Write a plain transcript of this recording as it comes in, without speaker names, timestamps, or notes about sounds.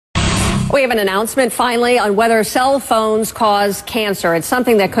We have an announcement finally on whether cell phones cause cancer. It's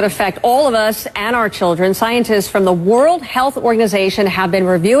something that could affect all of us and our children. Scientists from the World Health Organization have been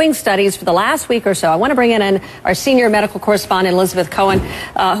reviewing studies for the last week or so. I want to bring in our senior medical correspondent, Elizabeth Cohen,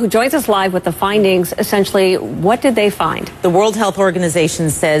 who joins us live with the findings. Essentially, what did they find? The World Health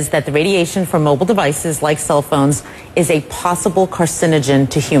Organization says that the radiation from mobile devices like cell phones is a possible carcinogen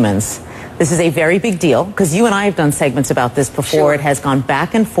to humans. This is a very big deal because you and I have done segments about this before. Sure. It has gone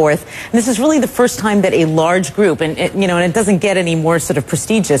back and forth. And this is really the first time that a large group, and it doesn't get any more sort of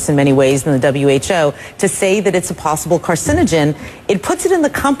prestigious in many ways than the WHO, to say that it's a possible carcinogen. It puts it in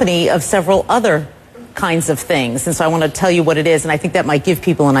the company of several other kinds of things. And so I want to tell you what it is, and I think that might give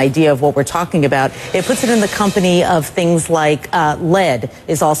people an idea of what we're talking about. It puts it in the company of things like lead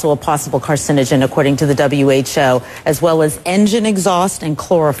is also a possible carcinogen, according to the WHO, as well as engine exhaust and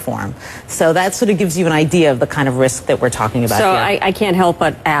chloroform. So that sort of gives you an idea of the kind of risk that we're talking about so here. I can't help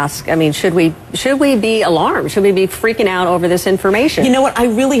but ask, I mean, should we be alarmed? Should we be freaking out over this information? You know what? I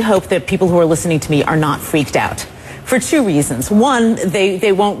really hope that people who are listening to me are not freaked out. For two reasons. One,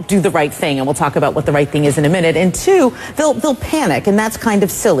 they won't do the right thing, and we'll talk about what the right thing is in a minute. And two, they'll panic, and that's kind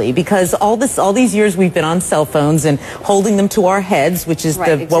of silly because all these years we've been on cell phones and holding them to our heads, which is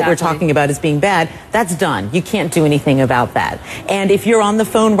what we're talking about as being bad. That's done. You can't do anything about that. And if you're on the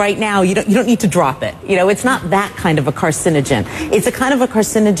phone right now, you don't need to drop it. You know, it's not that kind of a carcinogen. It's a kind of a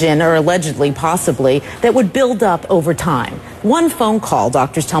carcinogen, or allegedly, possibly, that would build up over time. One phone call,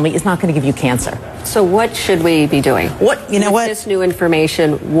 doctors tell me, is not going to give you cancer. So what should we be doing? With this new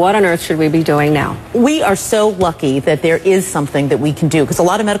information, what on earth should we be doing now? We are so lucky that there is something that we can do, because a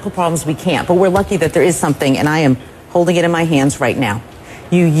lot of medical problems we can't, but we're lucky that there is something, and I am holding it in my hands right now.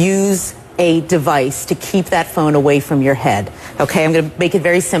 You use a device to keep that phone away from your head. Okay, I'm going to make it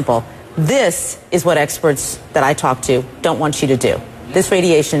very simple. This is what experts that I talk to don't want you to do. This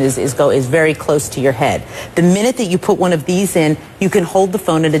radiation is very close to your head. The minute that you put one of these in, you can hold the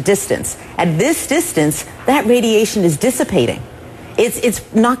phone at a distance. At this distance, that radiation is dissipating.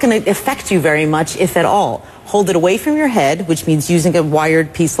 It's not going to affect you very much, if at all. Hold it away from your head, which means using a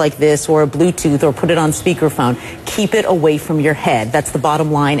wired piece like this or a Bluetooth, or put it on speakerphone. Keep it away from your head. That's the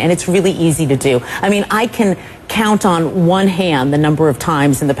bottom line, and it's really easy to do. I mean, I can count on one hand the number of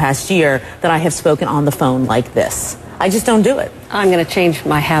times in the past year that I have spoken on the phone like this. I just don't do it. I'm going to change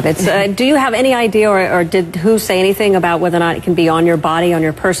my habits. Do you have any idea, or did who say anything about whether or not it can be on your body, on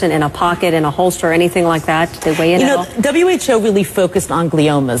your person, in a pocket, in a holster, anything like that? Did they weigh in at all? WHO really focused on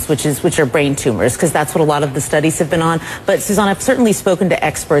gliomas, which are brain tumors, because that's what a lot of the studies have been on. But Suzanne, I've certainly spoken to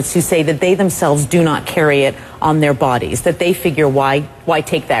experts who say that they themselves do not carry it on their bodies, that they figure why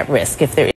take that risk if there